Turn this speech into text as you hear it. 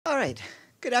right.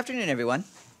 Good afternoon, everyone.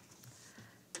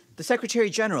 The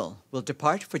Secretary General will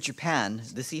depart for Japan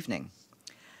this evening.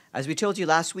 As we told you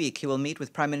last week, he will meet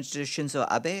with Prime Minister Shinzo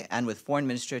Abe and with Foreign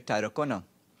Minister Taro Kono.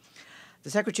 The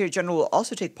Secretary General will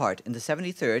also take part in the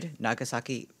 73rd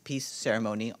Nagasaki Peace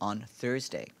Ceremony on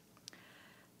Thursday.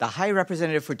 The High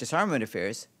Representative for Disarmament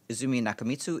Affairs, Izumi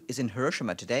Nakamitsu, is in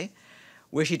Hiroshima today,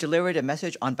 where she delivered a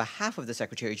message on behalf of the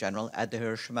Secretary General at the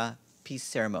Hiroshima Peace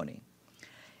Ceremony.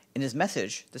 In his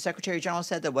message, the Secretary General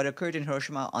said that what occurred in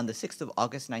Hiroshima on the 6th of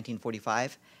August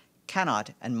 1945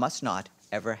 cannot and must not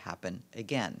ever happen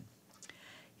again.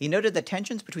 He noted that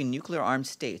tensions between nuclear-armed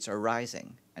states are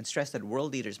rising and stressed that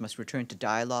world leaders must return to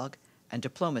dialogue and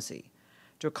diplomacy,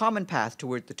 to a common path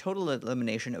toward the total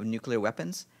elimination of nuclear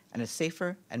weapons and a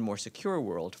safer and more secure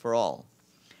world for all.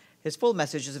 His full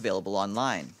message is available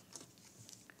online.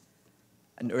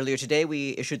 And earlier today,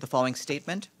 we issued the following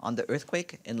statement on the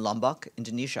earthquake in Lombok,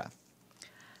 Indonesia.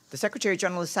 The Secretary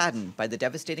General is saddened by the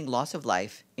devastating loss of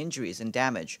life, injuries, and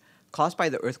damage caused by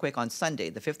the earthquake on Sunday,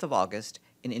 the 5th of August,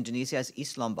 in Indonesia's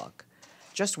East Lombok,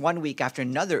 just 1 week after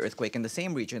another earthquake in the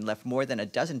same region left more than a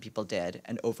dozen people dead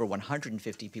and over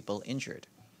 150 people injured.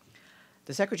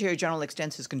 The Secretary General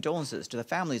extends his condolences to the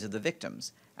families of the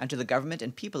victims and to the government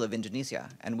and people of Indonesia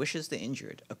and wishes the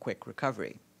injured a quick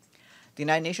recovery. The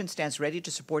United Nations stands ready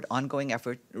to support ongoing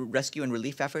rescue and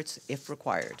relief efforts if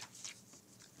required.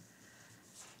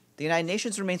 The United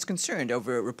Nations remains concerned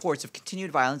over reports of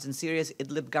continued violence in Syria's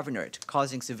IDLEB governorate,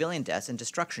 causing civilian deaths and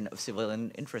destruction of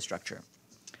civilian infrastructure.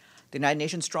 The United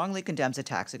Nations strongly condemns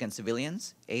attacks against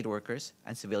civilians, aid workers,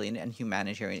 and civilian and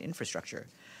humanitarian infrastructure.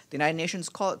 The United Nations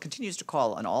continues to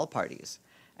call on all parties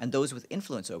and those with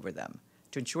influence over them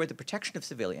to ensure the protection of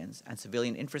civilians and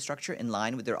civilian infrastructure in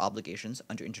line with their obligations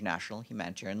under international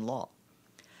humanitarian law.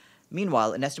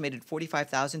 Meanwhile, an estimated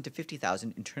 45,000 to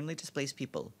 50,000 internally displaced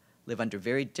people live under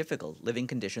very difficult living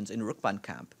conditions in Rukban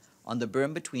camp on the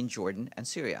berm between Jordan and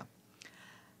Syria.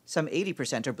 Some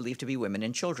 80% are believed to be women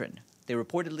and children. They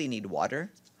reportedly need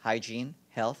water, hygiene,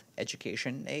 health,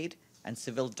 education aid, and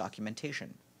civil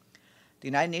documentation. The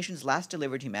United Nations last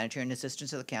delivered humanitarian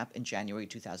assistance to the camp in January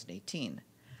 2018.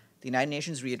 The United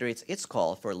Nations reiterates its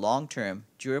call for a long-term,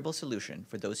 durable solution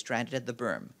for those stranded at the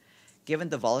berm, given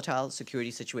the volatile security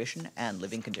situation and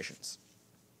living conditions.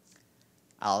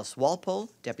 Alice Walpole,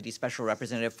 Deputy Special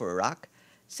Representative for Iraq,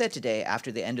 said today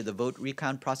after the end of the vote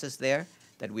recount process there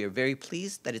that we are very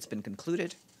pleased that it's been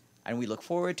concluded, and we look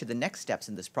forward to the next steps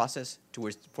in this process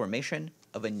towards the formation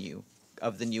of the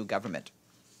new government.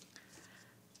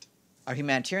 Our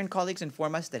humanitarian colleagues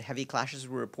inform us that heavy clashes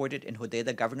were reported in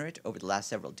HODEIDAH Governorate over the last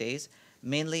several days,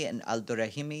 mainly in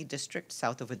Al-Dorahimi district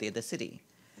south of HODEIDAH city.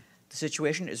 The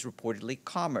situation is reportedly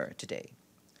calmer today.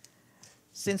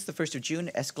 Since the 1st of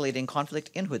June, escalating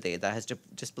conflict in HODEIDAH has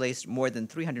displaced more than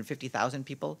 350,000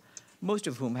 people, most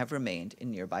of whom have remained in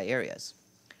nearby areas.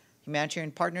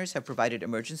 Humanitarian partners have provided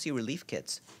emergency relief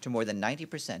kits to more than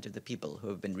 90% of the people who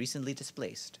have been recently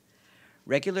displaced.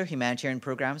 Regular humanitarian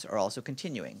programs are also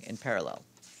continuing in parallel.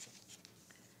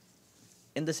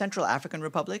 In the Central African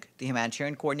Republic, the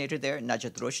humanitarian coordinator there,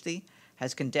 Najat Roshdi,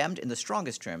 has condemned in the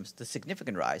strongest terms the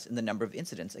significant rise in the number of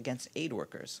incidents against aid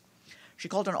workers. She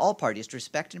called on all parties to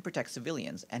respect and protect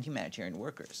civilians and humanitarian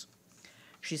workers.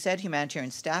 She said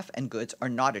humanitarian staff and goods are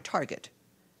not a target.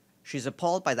 She's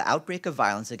appalled by the outbreak of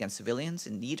violence against civilians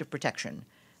in need of protection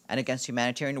and against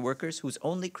humanitarian workers whose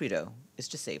only credo is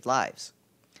to save lives.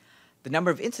 The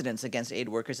number of incidents against aid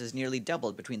workers has nearly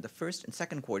doubled between the first and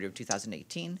second quarter of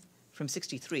 2018, from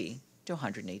 63 to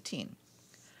 118.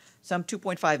 Some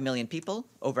 2.5 million people,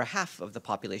 over half of the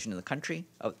population in the country,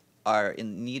 are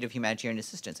in need of humanitarian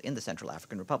assistance in the Central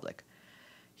African Republic.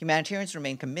 Humanitarians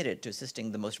remain committed to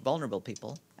assisting the most vulnerable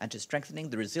people and to strengthening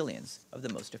the resilience of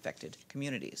the most affected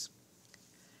communities.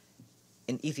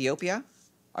 In Ethiopia,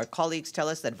 our colleagues tell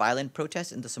us that violent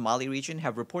protests in the Somali region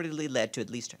have reportedly led to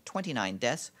at least 29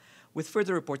 deaths, with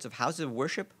further reports of houses of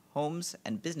worship, homes,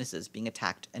 and businesses being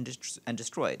attacked and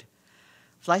destroyed.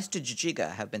 Flights to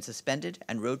Jijiga have been suspended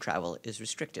and road travel is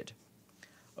restricted.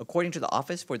 According to the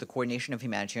Office for the Coordination of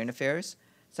Humanitarian Affairs,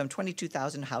 some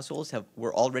 22,000 households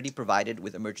were already provided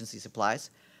with emergency supplies,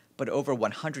 but over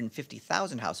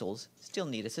 150,000 households still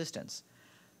need assistance.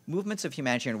 Movements of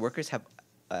humanitarian workers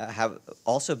have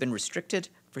also been restricted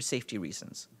for safety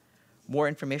reasons. More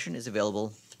information is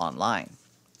available online.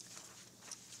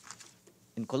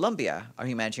 In Colombia, our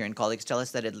humanitarian colleagues tell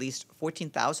us that at least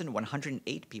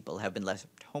 14,108 people have been left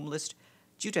homeless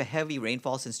due to heavy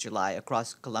rainfall since July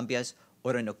across Colombia's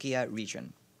Orinoquia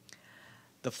region.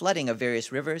 The flooding of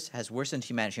various rivers has worsened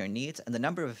humanitarian needs, and the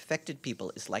number of affected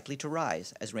people is likely to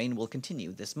rise as rain will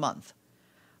continue this month.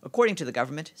 According to the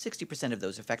government, 60% of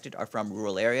those affected are from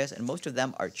rural areas, and most of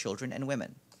them are children and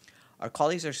women. Our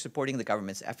colleagues are supporting the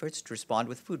government's efforts to respond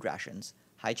with food rations,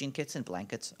 hygiene kits, and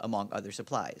blankets, among other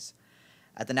supplies.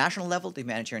 At the national level, the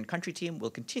humanitarian country team will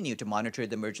continue to monitor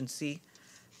the emergency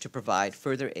to provide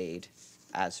further aid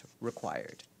as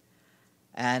required.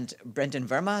 And Brendan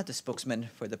Verma, the spokesman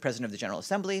for the President of the General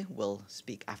Assembly, will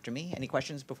speak after me. Any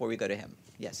questions before we go to him?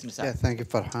 Yes, Nisa. Yeah, thank you,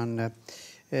 Farhan.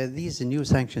 These new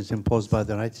sanctions imposed by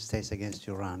the United States against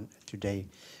Iran today,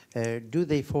 do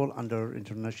they fall under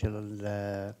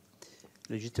international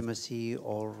legitimacy,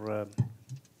 or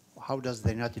how does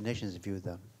the United Nations view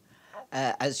them?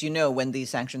 As you know, when these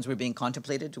sanctions were being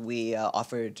contemplated, we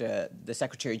offered the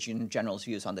Secretary General's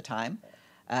views on the time.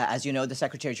 As you know, the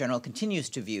Secretary General continues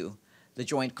to view the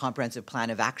Joint Comprehensive Plan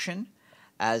of Action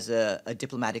as a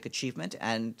diplomatic achievement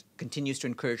and continues to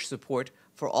encourage support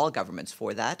for all governments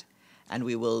for that, and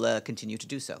we will continue to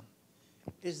do so.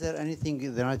 Is there anything the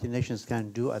United Nations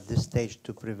can do at this stage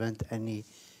to prevent any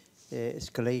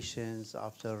escalations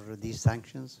after these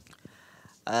sanctions?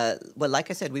 Well, like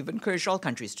I said, we've encouraged all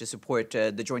countries to support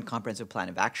the Joint Comprehensive Plan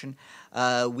of Action.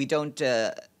 We don't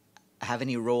have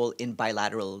any role in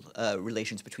bilateral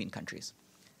relations between countries.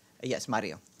 Yes,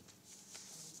 Mario.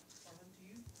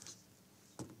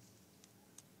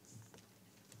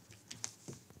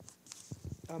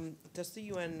 Does the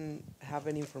UN have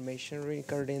any information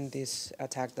regarding this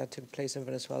attack that took place in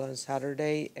Venezuela on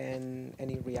Saturday, and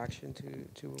any reaction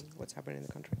to what's happening in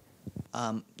the country?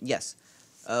 Yes.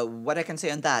 What I can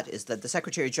say on that is that the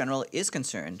Secretary General is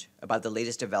concerned about the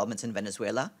latest developments in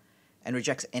Venezuela and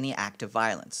rejects any act of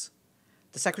violence.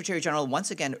 The Secretary General once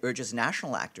again urges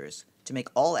national actors to make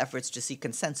all efforts to seek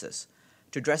consensus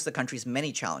to address the country's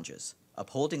many challenges,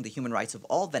 upholding the human rights of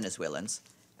all Venezuelans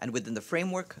and within the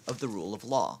framework of the rule of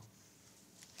law.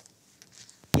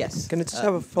 Yes. Can I just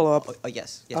have a follow-up?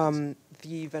 Yes.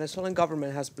 The Venezuelan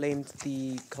government has blamed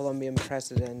the Colombian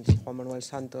president, Juan Manuel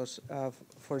Santos,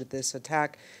 for this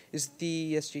attack. Is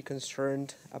the ESG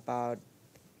concerned about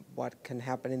what can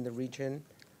happen in the region?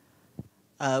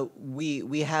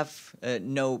 We have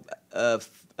no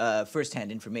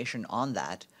first-hand information on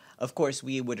that. Of course,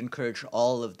 we would encourage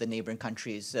all of the neighboring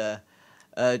countries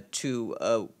to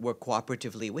work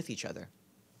cooperatively with each other.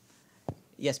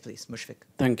 Yes, please, Mushfiq.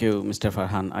 Thank you, Mr.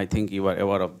 Farhan. I think you are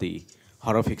aware of the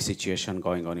horrific situation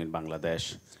going on in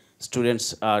Bangladesh.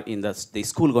 Students are the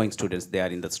school-going students, they are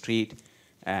in the street,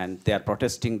 and they are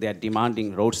protesting, they are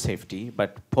demanding road safety,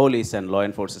 but police and law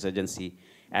enforcement agency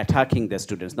attacking the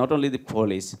students. Not only the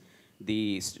police,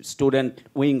 the student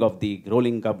wing of the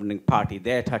ruling governing party,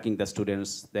 they're attacking the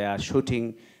students, they are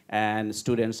shooting, and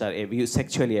students are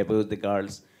sexually abused the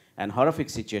girls, and horrific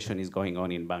situation is going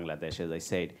on in Bangladesh, as I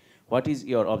said. What is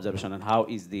your observation and how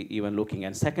is the even looking?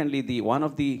 And secondly, one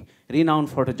of the renowned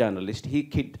photojournalists,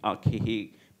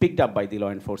 he picked up by the law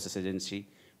enforcement agency.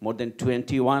 More than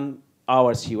 21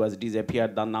 hours he was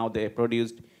disappeared. Then now they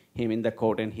produced him in the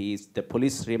court, and the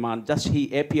police remand. Just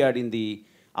he appeared in the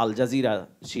Al Jazeera.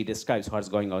 She describes what's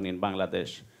going on in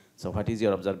Bangladesh. So what is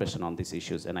your observation on these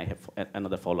issues? And I have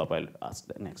another follow-up I'll ask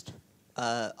next.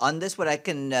 On this, what I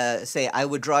can say, I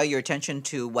would draw your attention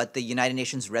to what the United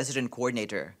Nations resident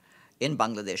coordinator in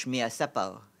Bangladesh, Mia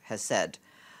Sepal, has said.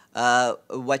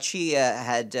 What she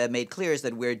had made clear is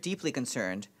that we're deeply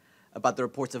concerned about the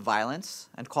reports of violence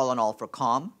and call on all for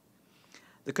calm.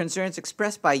 The concerns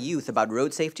expressed by youth about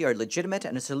road safety are legitimate,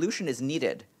 and a solution is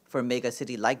needed for a mega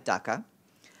city like Dhaka.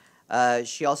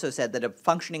 She also said that a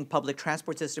functioning public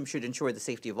transport system should ensure the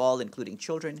safety of all, including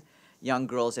children, young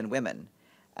girls, and women.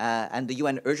 And the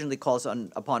UN urgently calls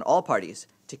upon all parties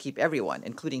to keep everyone,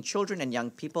 including children and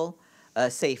young people,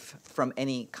 safe from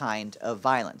any kind of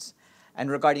violence.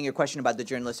 And regarding your question about the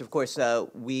journalists, of course,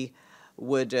 we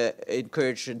would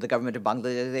encourage the government of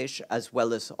Bangladesh, as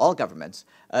well as all governments,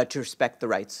 to respect the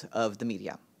rights of the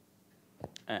media.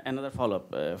 Another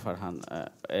follow-up, Farhan.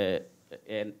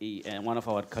 And one of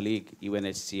our colleague,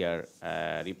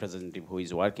 UNHCR representative who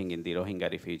is working in the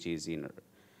Rohingya refugees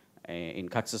in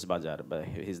Cox's Bazar, but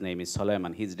his name is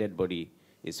Soleiman, his dead body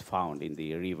is found in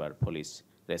the river, police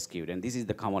rescued. And this is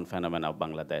the common phenomenon of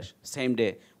Bangladesh. Same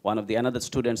day, another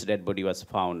student's dead body was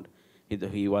found.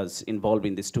 He was involved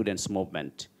in the students'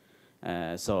 movement.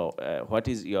 What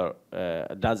is your,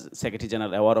 does Secretary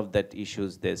General aware of that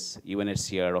issues, this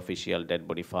UNHCR official dead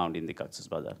body found in the Cox's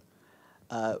Bazar?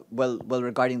 Well,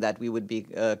 regarding that, we would be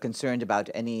concerned about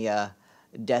any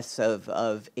deaths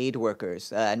of aid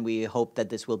workers, and we hope that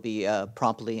this will be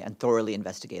promptly and thoroughly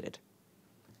investigated.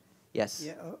 Yes.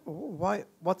 Yeah,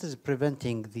 what is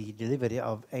preventing the delivery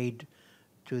of aid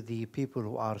to the people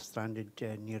who are stranded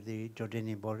near the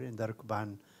Jordanian border in the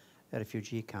Rukban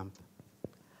refugee camp?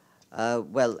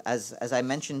 Well, as I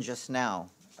mentioned just now,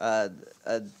 hold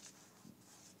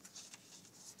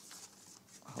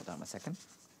on a second.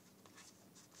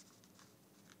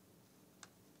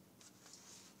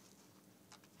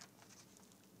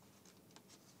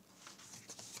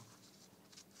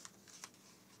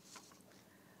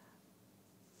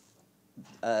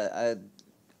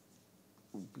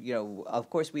 You know, of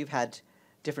course, we've had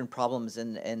different problems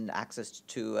in access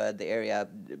to the area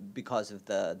because of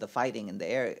the fighting in the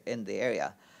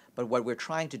area. But what we're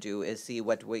trying to do is see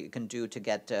what we can do to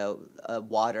get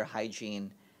water,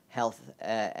 hygiene, health,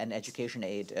 and education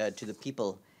aid to the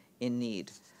people in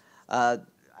need.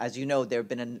 As you know, there have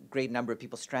been a great number of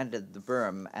people stranded at the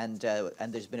berm, and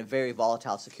there's been a very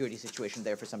volatile security situation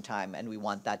there for some time, and we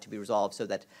want that to be resolved so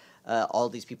that all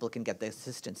these people can get the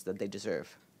assistance that they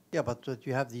deserve. Yeah, but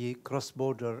you have the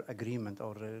cross-border agreement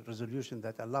or a resolution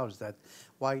that allows that.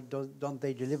 Why don't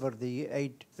they deliver the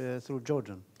aid through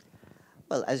Jordan?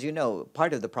 Well, as you know,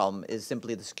 part of the problem is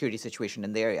simply the security situation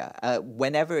in the area.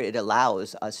 Whenever it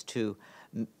allows us to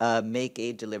make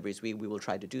aid deliveries, we will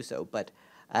try to do so. But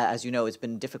as you know, it's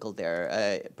been difficult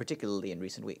there, particularly in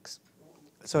recent weeks.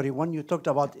 Sorry, when you talked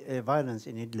about violence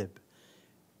in Idlib,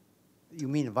 you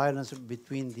mean violence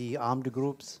between the armed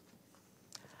groups?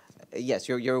 Yes,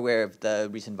 you're aware of the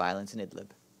recent violence in Idlib.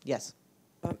 Yes.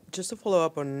 Just to follow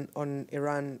up on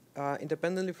Iran,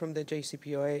 independently from the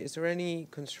JCPOA, is there any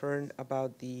concern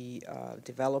about the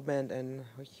development and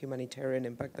humanitarian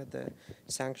impact that the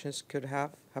sanctions could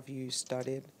have? Have you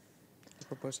studied the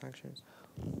proposed sanctions?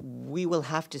 We will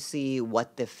have to see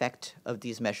what the effect of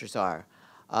these measures are.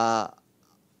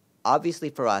 Obviously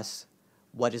for us,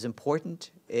 what is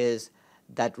important is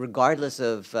that regardless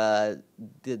of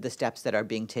the steps that are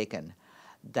being taken,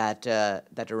 that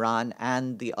Iran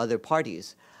and the other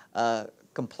parties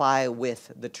comply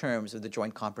with the terms of the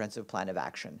Joint Comprehensive Plan of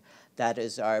Action. That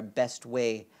is our best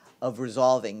way of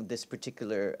resolving this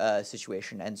particular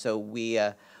situation. And so we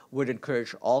would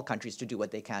encourage all countries to do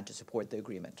what they can to support the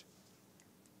agreement.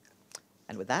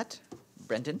 And with that,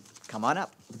 Brendan, come on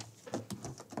up.